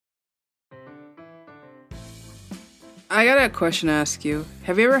I got a question to ask you.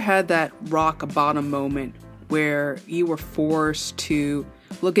 Have you ever had that rock bottom moment where you were forced to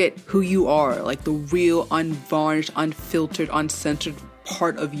look at who you are, like the real, unvarnished, unfiltered, uncensored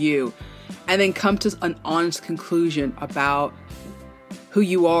part of you, and then come to an honest conclusion about who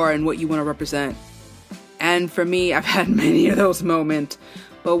you are and what you want to represent? And for me, I've had many of those moments,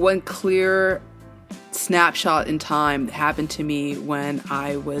 but one clear snapshot in time happened to me when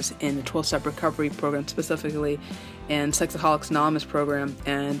I was in the 12-step recovery program, specifically in Sexaholics Anonymous program,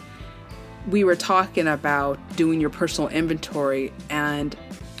 and we were talking about doing your personal inventory, and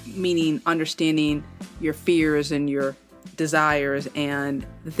meaning understanding your fears and your desires and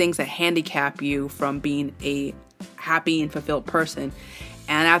the things that handicap you from being a happy and fulfilled person.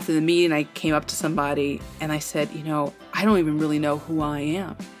 And after the meeting, I came up to somebody and I said, I don't even really know who I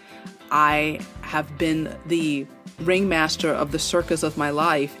am. I have been the ringmaster of the circus of my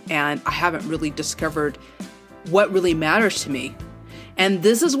life, and I haven't really discovered what really matters to me. And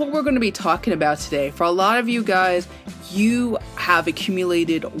this is what we're going to be talking about today. For a lot of you guys, you have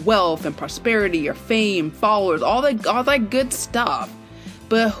accumulated wealth and prosperity or fame, followers, all that good stuff.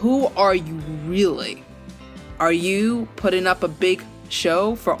 But who are you really? Are you putting up a big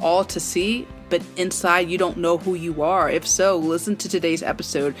show for all to see, but inside you don't know who you are? If so, listen to today's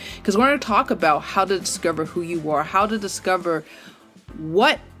episode, because we're going to talk about how to discover who you are, how to discover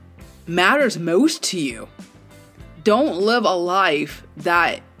what matters most to you. Don't live a life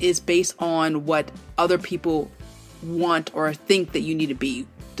that is based on what other people want or think that you need to be.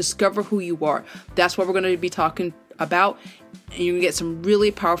 Discover who you are. That's what we're going to be talking about, and you're going to get some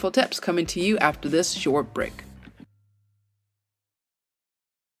really powerful tips coming to you after this short break.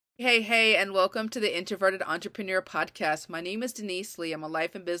 Hey, and welcome to the Introverted Entrepreneur Podcast. My name is Denise Lee. I'm a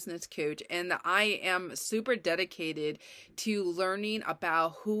life and business coach, and I am super dedicated to learning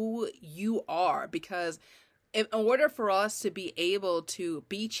about who you are, because in order for us to be able to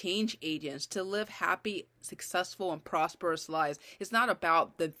be change agents, to live happy, successful, and prosperous lives, it's not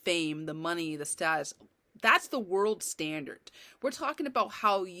about the fame, the money, the status. That's the world standard. We're talking about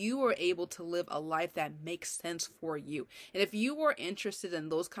how you are able to live a life that makes sense for you. And if you are interested in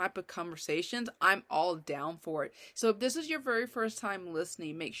those type of conversations, I'm all down for it. So if this is your very first time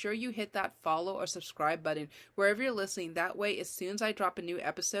listening, make sure you hit that follow or subscribe button wherever you're listening. That way, as soon as I drop a new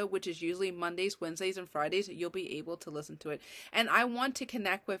episode, which is usually Mondays, Wednesdays, and Fridays, you'll be able to listen to it. And I want to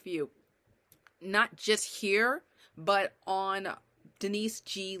connect with you, not just here, but on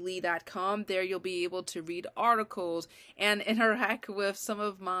deniseglee.com. There you'll be able to read articles and interact with some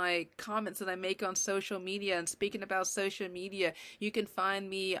of my comments that I make on social media. And speaking about social media, you can find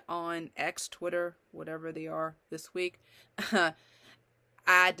me on X, Twitter, whatever they are this week,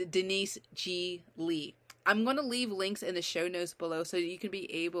 at Denise G. Lee. I'm going to leave links in the show notes below so that you can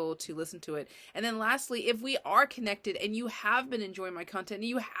be able to listen to it. And then lastly, if we are connected and you have been enjoying my content and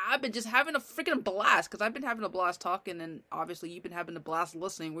you have been just having a freaking blast, because I've been having a blast talking, and obviously you've been having a blast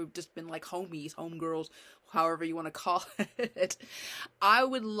listening. We've just been like homies, homegirls, however you want to call it. I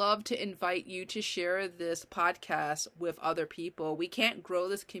would love to invite you to share this podcast with other people. We can't grow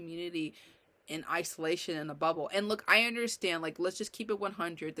this community in isolation in a bubble. And look, I understand, let's just keep it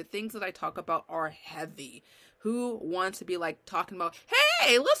 100. The things that I talk about are heavy. Who wants to be talking about,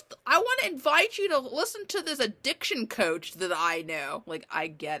 hey, I want to invite you to listen to this addiction coach that I know. I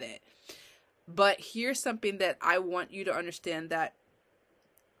get it. But here's something that I want you to understand that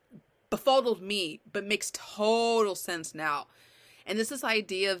befuddled me, but makes total sense now. And this is the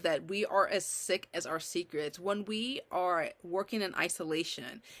idea that we are as sick as our secrets. When we are working in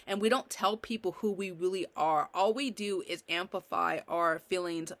isolation and we don't tell people who we really are, all we do is amplify our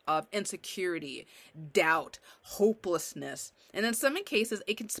feelings of insecurity, doubt, hopelessness. And in some cases,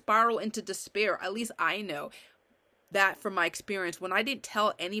 it can spiral into despair. At least I know that from my experience. When I didn't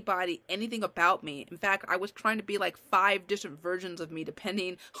tell anybody anything about me, in fact, I was trying to be 5 different versions of me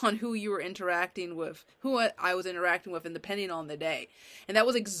depending on who you were interacting with, who I was interacting with, and depending on the day. And that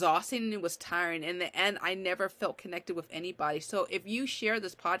was exhausting and it was tiring. In the end, I never felt connected with anybody. So if you share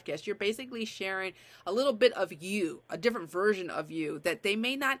this podcast, you're basically sharing a little bit of you, a different version of you that they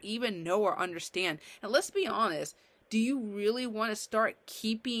may not even know or understand. And let's be honest, do you really want to start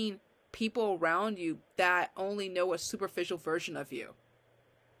keeping people around you that only know a superficial version of you?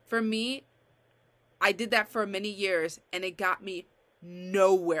 For me, I did that for many years and it got me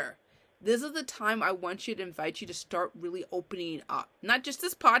nowhere. This is the time I want you to invite you to start really opening up. Not just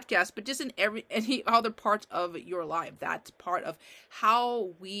this podcast, but just in any other parts of your life. That's part of how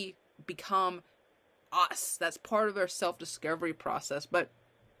we become us. That's part of our self-discovery process. But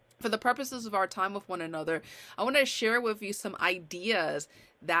for the purposes of our time with one another, I want to share with you some ideas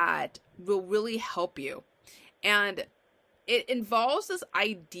that will really help you. And it involves this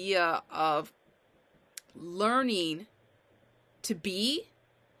idea of learning to be,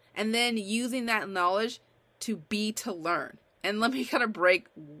 and then using that knowledge to be to learn. And let me kind of break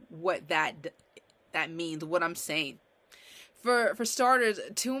what that means, what I'm saying. For starters,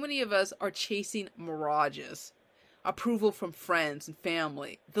 too many of us are chasing mirages, approval from friends and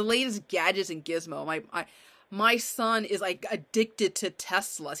family, the latest gadgets and gizmo. My son is like addicted to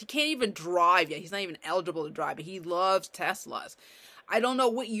Teslas. He can't even drive yet. He's not even eligible to drive, but he loves Teslas. I don't know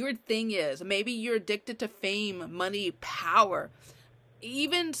what your thing is. Maybe you're addicted to fame, money, power,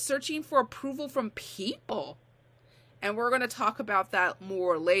 even searching for approval from people. And we're going to talk about that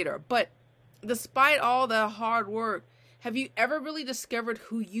more later. But despite all the hard work, have you ever really discovered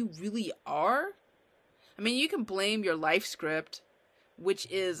who you really are? I mean, you can blame your life script, which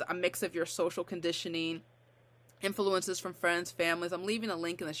is a mix of your social conditioning, influences from friends, families. I'm leaving a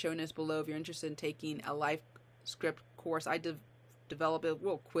link in the show notes below if you're interested in taking a life script course. I develop a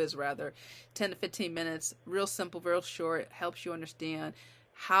little quiz, 10 to 15 minutes, real simple, real short, helps you understand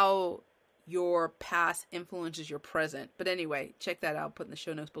how your past influences your present. But anyway, check that out, put in the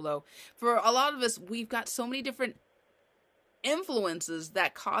show notes below. For a lot of us, we've got so many different influences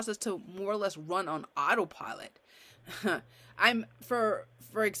that cause us to more or less run on autopilot. For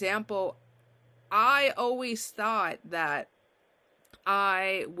example, I always thought that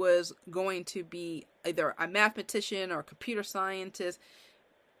I was going to be either a mathematician or a computer scientist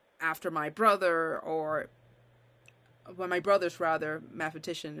after my brother, or my brother's rather,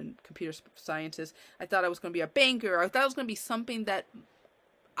 mathematician and computer scientist. I thought I was going to be a banker. I thought it was going to be something that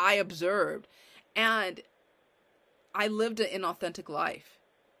I observed. And I lived an inauthentic life.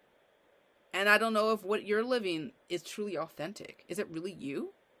 And I don't know if what you're living is truly authentic. Is it really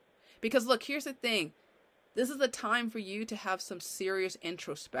you? Because look, here's the thing. This is the time for you to have some serious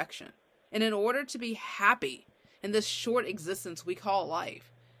introspection. And in order to be happy in this short existence we call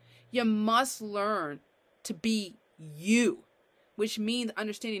life, you must learn to be you, which means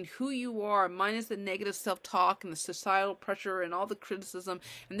understanding who you are, minus the negative self-talk and the societal pressure and all the criticism.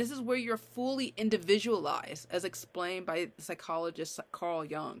 And this is where you're fully individualized, as explained by the psychologist Carl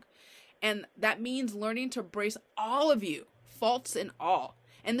Jung. And that means learning to embrace all of you, faults and all.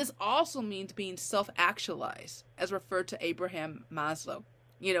 And this also means being self-actualized, as referred to Abraham Maslow.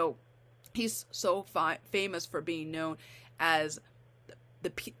 You know, he's so famous for being known as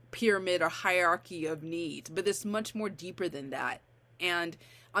the pyramid or hierarchy of needs, but it's much more deeper than that. And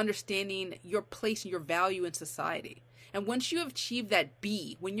understanding your place and your value in society. And once you have achieved that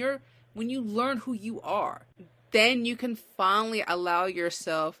B, when you learn who you are, then you can finally allow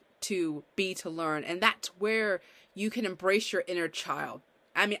yourself to be to learn. And that's where you can embrace your inner child.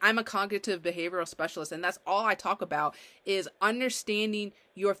 I mean, I'm a cognitive behavioral specialist, and that's all I talk about is understanding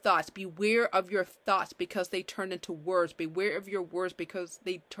your thoughts. Beware of your thoughts because they turn into words. Beware of your words because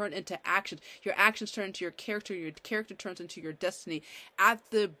they turn into actions. Your actions turn into your character turns into your destiny. At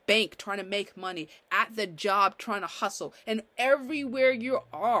the bank, trying to make money. At the job, trying to hustle. And everywhere you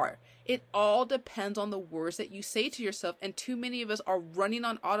are, it all depends on the words that you say to yourself. And too many of us are running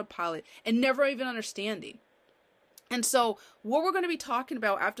on autopilot and never even understanding. And so what we're going to be talking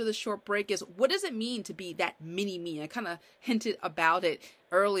about after this short break is, what does it mean to be that mini me? I kind of hinted about it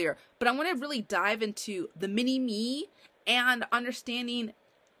earlier, but I want to really dive into the mini me and understanding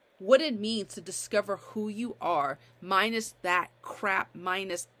what it means to discover who you are, minus that crap,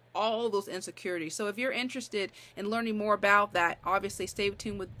 minus all those insecurities. So if you're interested in learning more about that, obviously stay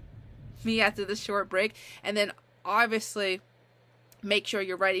tuned with me after this short break. And then obviously make sure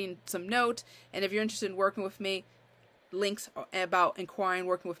you're writing some notes. And if you're interested in working with me, links about inquiring,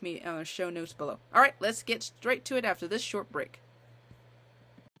 working with me on the show notes below. All right, let's get straight to it after this short break.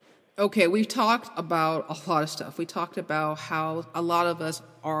 Okay, we've talked about a lot of stuff. We talked about how a lot of us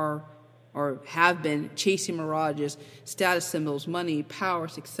are or have been chasing mirages, status symbols, money, power,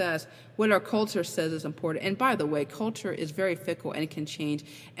 success, what our culture says is important. And by the way, culture is very fickle and it can change.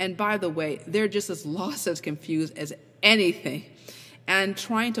 And by the way, they're just as lost, as confused as anything. And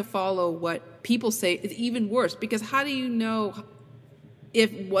trying to follow what people say is even worse, because how do you know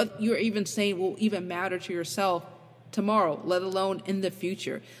if what you're even saying will even matter to yourself tomorrow, let alone in the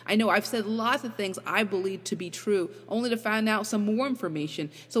future? I know I've said lots of things I believe to be true, only to find out some more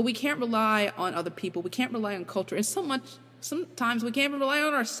information. So we can't rely on other people. We can't rely on culture. And sometimes we can't even rely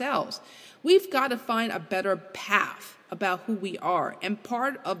on ourselves. We've got to find a better path about who we are. And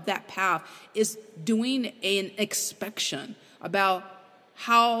part of that path is doing an inspection about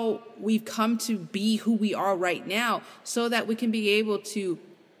how we've come to be who we are right now, so that we can be able to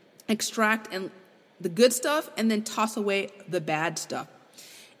extract the good stuff and then toss away the bad stuff.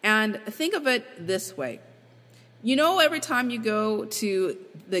 And think of it this way. You know, every time you go to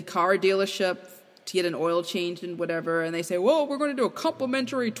the car dealership to get an oil change and whatever, and they say, well, we're going to do a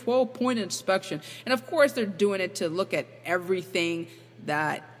complimentary 12-point inspection. And of course, they're doing it to look at everything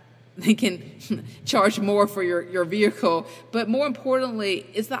that they can charge more for your vehicle. But more importantly,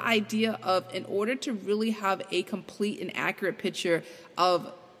 it's the idea of, in order to really have a complete and accurate picture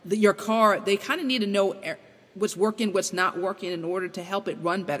of your car, they kind of need to know what's working, what's not working in order to help it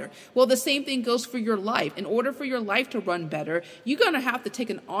run better. Well, the same thing goes for your life. In order for your life to run better, you're going to have to take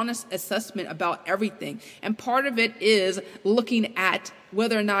an honest assessment about everything. And part of it is looking at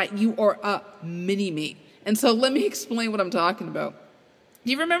whether or not you are a mini-me. And so let me explain what I'm talking about.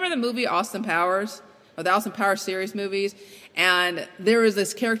 Do you remember the movie Austin Powers, or the Austin Powers series movies? And there was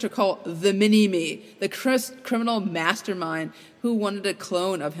this character called the mini-me, the criminal mastermind who wanted a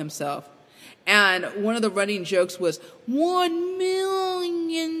clone of himself. And one of the running jokes was $1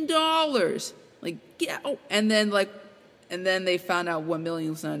 million. Like, yeah. Oh. And then they found out 1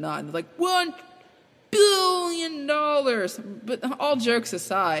 million was not. And they're like, $1 billion. But all jokes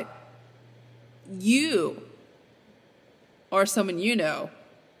aside, you or someone you know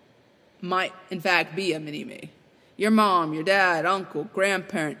might in fact be a mini-me. Your mom, your dad, uncle,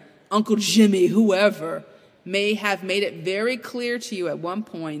 grandparent, Uncle Jimmy, whoever, may have made it very clear to you at one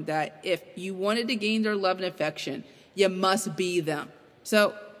point that if you wanted to gain their love and affection, you must be them.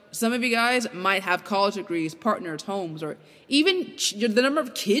 So some of you guys might have college degrees, partners, homes, or even the number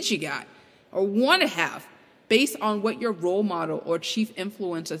of kids you got or want to have based on what your role model or chief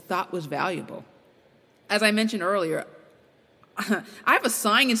influencer thought was valuable. As I mentioned earlier, I have a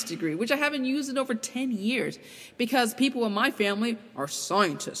science degree, which I haven't used in over 10 years because people in my family are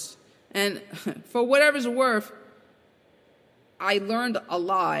scientists. And for whatever's worth, I learned a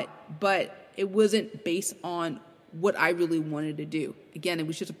lot, but it wasn't based on what I really wanted to do. Again, it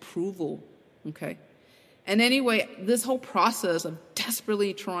was just approval, okay? And anyway, this whole process of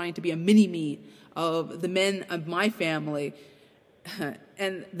desperately trying to be a mini-me of the men of my family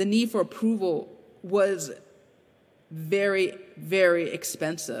and the need for approval was very, very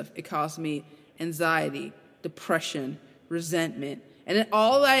expensive. It caused me anxiety, depression, resentment. And then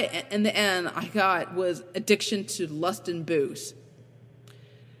all in the end, I got was addiction to lust and booze.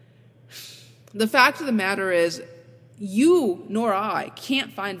 The fact of the matter is, you nor I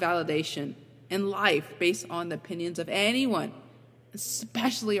can't find validation in life based on the opinions of anyone,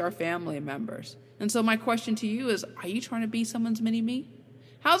 especially our family members. And so my question to you is, are you trying to be someone's mini-me?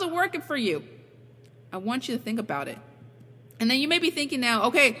 How's it working for you? I want you to think about it. And then you may be thinking now,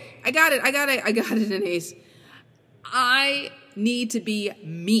 okay, I got it, Denise. I need to be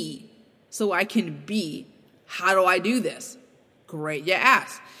me so I can be. How do I do this? Great, you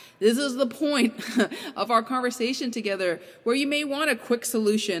ask. This is the point of our conversation together where you may want a quick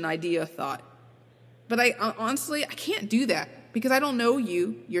solution, idea, thought. But honestly, I can't do that because I don't know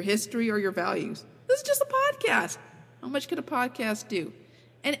you, your history, or your values. This is just a podcast. How much could a podcast do?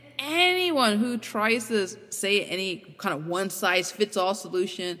 And anyone who tries to say any kind of one-size-fits-all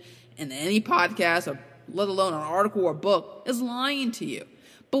solution in any podcast, or let alone an article or book, is lying to you.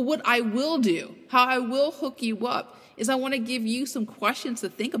 But what I will do, how I will hook you up, is I want to give you some questions to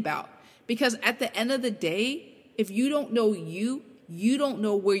think about. Because at the end of the day, if you don't know you, you don't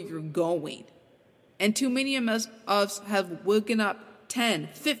know where you're going. And too many of us have woken up 10,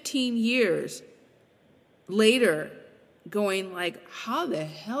 15 years later going like, how the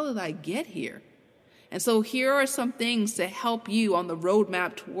hell did I get here? And so here are some things to help you on the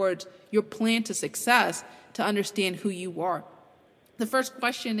roadmap towards your plan to success to understand who you are. The first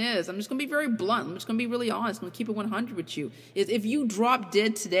question is, I'm just going to be very blunt. I'm just going to be really honest. I'm going to keep it 100 with you. Is if you drop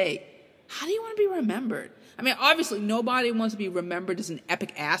dead today, how do you want to be remembered? I mean, obviously, nobody wants to be remembered as an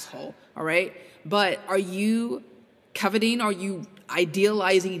epic asshole, all right? But are you coveting? Are you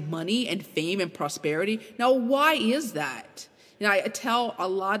idealizing money and fame and prosperity? Now, why is that? You know, I tell a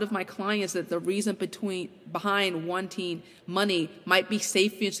lot of my clients that the reason behind wanting money might be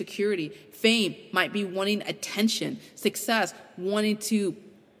safety and security. Fame might be wanting attention. Success, wanting to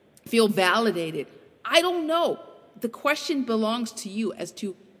feel validated. I don't know. The question belongs to you as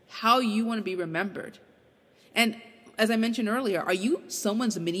to how you want to be remembered. And as I mentioned earlier, are you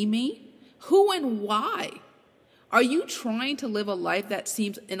someone's mini-me? Who and why? Are you trying to live a life that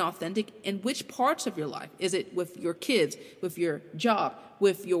seems inauthentic? In which parts of your life? Is it with your kids, with your job,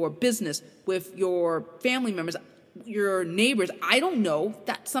 with your business, with your family members, your neighbors? I don't know.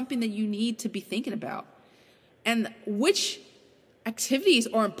 That's something that you need to be thinking about. And which activities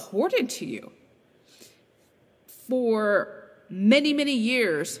are important to you? For many, many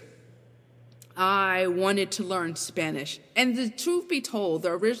years, I wanted to learn Spanish. And the truth be told,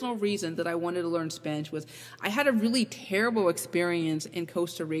 the original reason that I wanted to learn Spanish was I had a really terrible experience in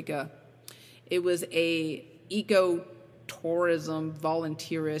Costa Rica. It was a ecotourism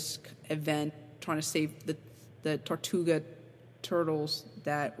volunteerist event trying to save the tortuga turtles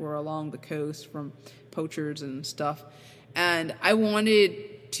that were along the coast from poachers and stuff. And I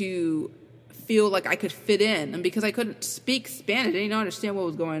wanted to feel like I could fit in. And because I couldn't speak Spanish, I didn't understand what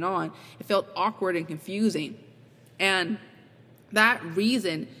was going on. It felt awkward and confusing. And that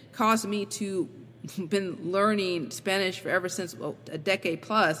reason caused me to been learning Spanish for ever since a decade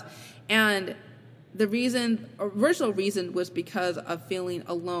plus. And the original reason was because of feeling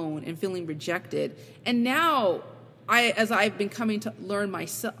alone and feeling rejected. And now, as I've been coming to learn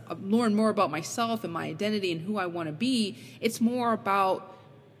more about myself and my identity and who I want to be, it's more about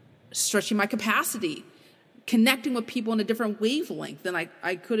stretching my capacity, connecting with people in a different wavelength than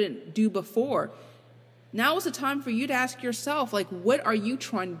I couldn't do before. Now is the time for you to ask yourself, like, what are you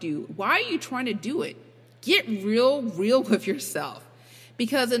trying to do? Why are you trying to do it? Get real with yourself.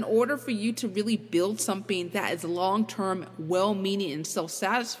 Because in order for you to really build something that is long-term, well-meaning, and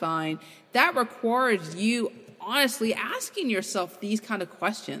self-satisfying, that requires you honestly asking yourself these kind of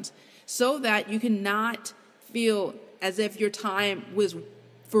questions so that you cannot feel as if your time was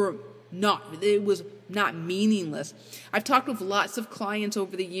not meaningless. I've talked with lots of clients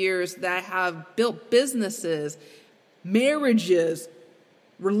over the years that have built businesses, marriages,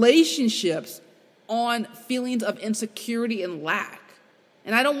 relationships on feelings of insecurity and lack.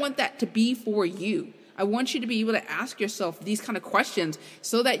 And I don't want that to be for you. I want you to be able to ask yourself these kind of questions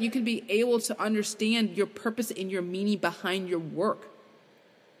so that you can be able to understand your purpose and your meaning behind your work.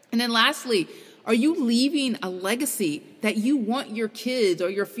 And then lastly, are you leaving a legacy that you want your kids or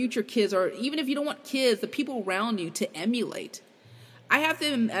your future kids, or even if you don't want kids, the people around you to emulate? I have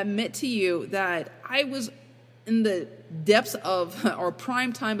to admit to you that I was in the depths of or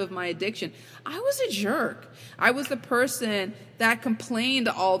prime time of my addiction. I was a jerk. I was the person that complained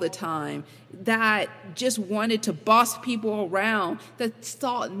all the time, that just wanted to boss people around, that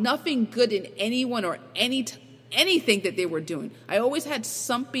saw nothing good in anyone or anything that they were doing. I always had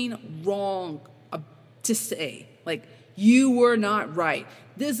something wrong to say, like, you were not right.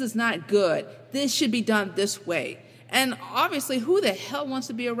 This is not good. This should be done this way. And obviously, who the hell wants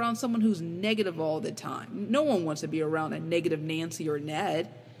to be around someone who's negative all the time? No one wants to be around a negative Nancy or Ned.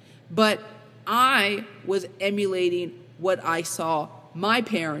 But I was emulating what I saw my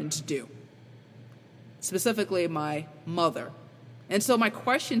parents do, specifically my mother. And so my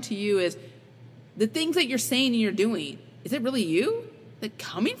question to you is, the things that you're saying and you're doing, is it really you? Is it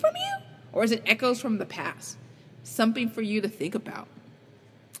coming from you? Or is it echoes from the past? Something for you to think about.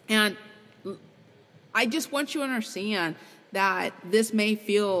 And I just want you to understand that this may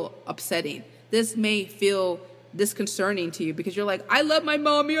feel upsetting. This may feel disconcerting to you because you're like, I love my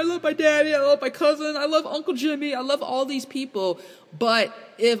mommy, I love my daddy, I love my cousin, I love Uncle Jimmy, I love all these people. But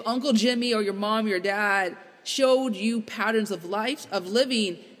if Uncle Jimmy or your mom or your dad showed you patterns of life, of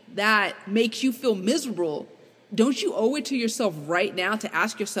living that makes you feel miserable, don't you owe it to yourself right now to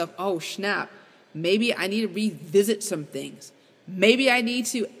ask yourself, oh, snap, maybe I need to revisit some things. Maybe I need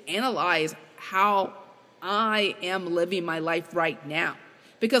to analyze how I am living my life right now.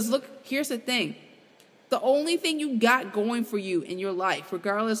 Because look, here's the thing. The only thing you got going for you in your life,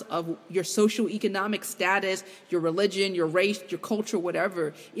 regardless of your socioeconomic status, your religion, your race, your culture,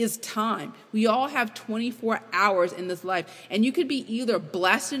 whatever, is time. We all have 24 hours in this life. And you could be either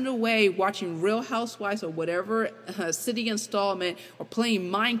blasting away watching Real Housewives or whatever city installment, or playing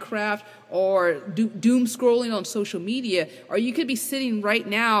Minecraft, or doom scrolling on social media, or you could be sitting right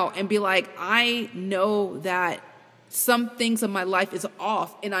now and be like, I know that some things in my life is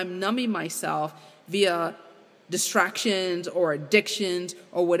off and I'm numbing myself via distractions or addictions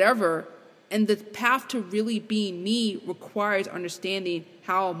or whatever. And the path to really being me requires understanding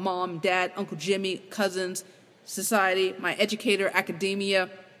how mom, dad, Uncle Jimmy, cousins, society, my educator, academia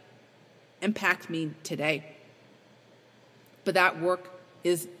impact me today. But that work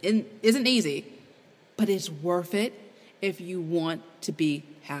isn't easy, but it's worth it if you want to be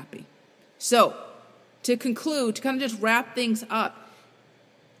happy. So, to conclude, to kind of just wrap things up,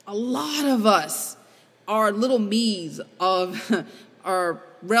 a lot of us are little me's of our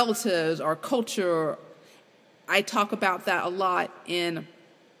relatives, our culture. I talk about that a lot in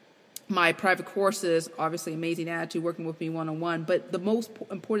my private courses, obviously Amazing Attitude, working with me one-on-one. But the most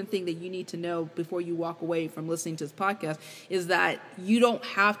important thing that you need to know before you walk away from listening to this podcast is that you don't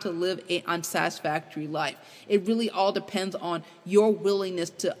have to live an unsatisfactory life. It really all depends on your willingness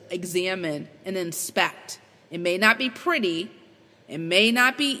to examine and inspect. It may not be pretty, it may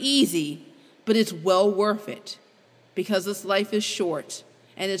not be easy, but it's well worth it because this life is short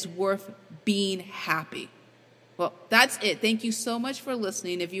and it's worth being happy. Well, that's it. Thank you so much for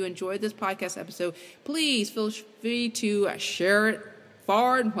listening. If you enjoyed this podcast episode, please feel free to share it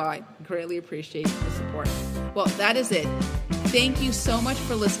far and wide. Greatly appreciate the support. Well, that is it. Thank you so much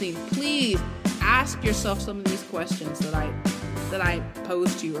for listening. Please ask yourself some of these questions that I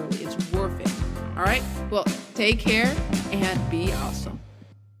posed to you earlier. It's worth it. All right? Well, take care and be awesome.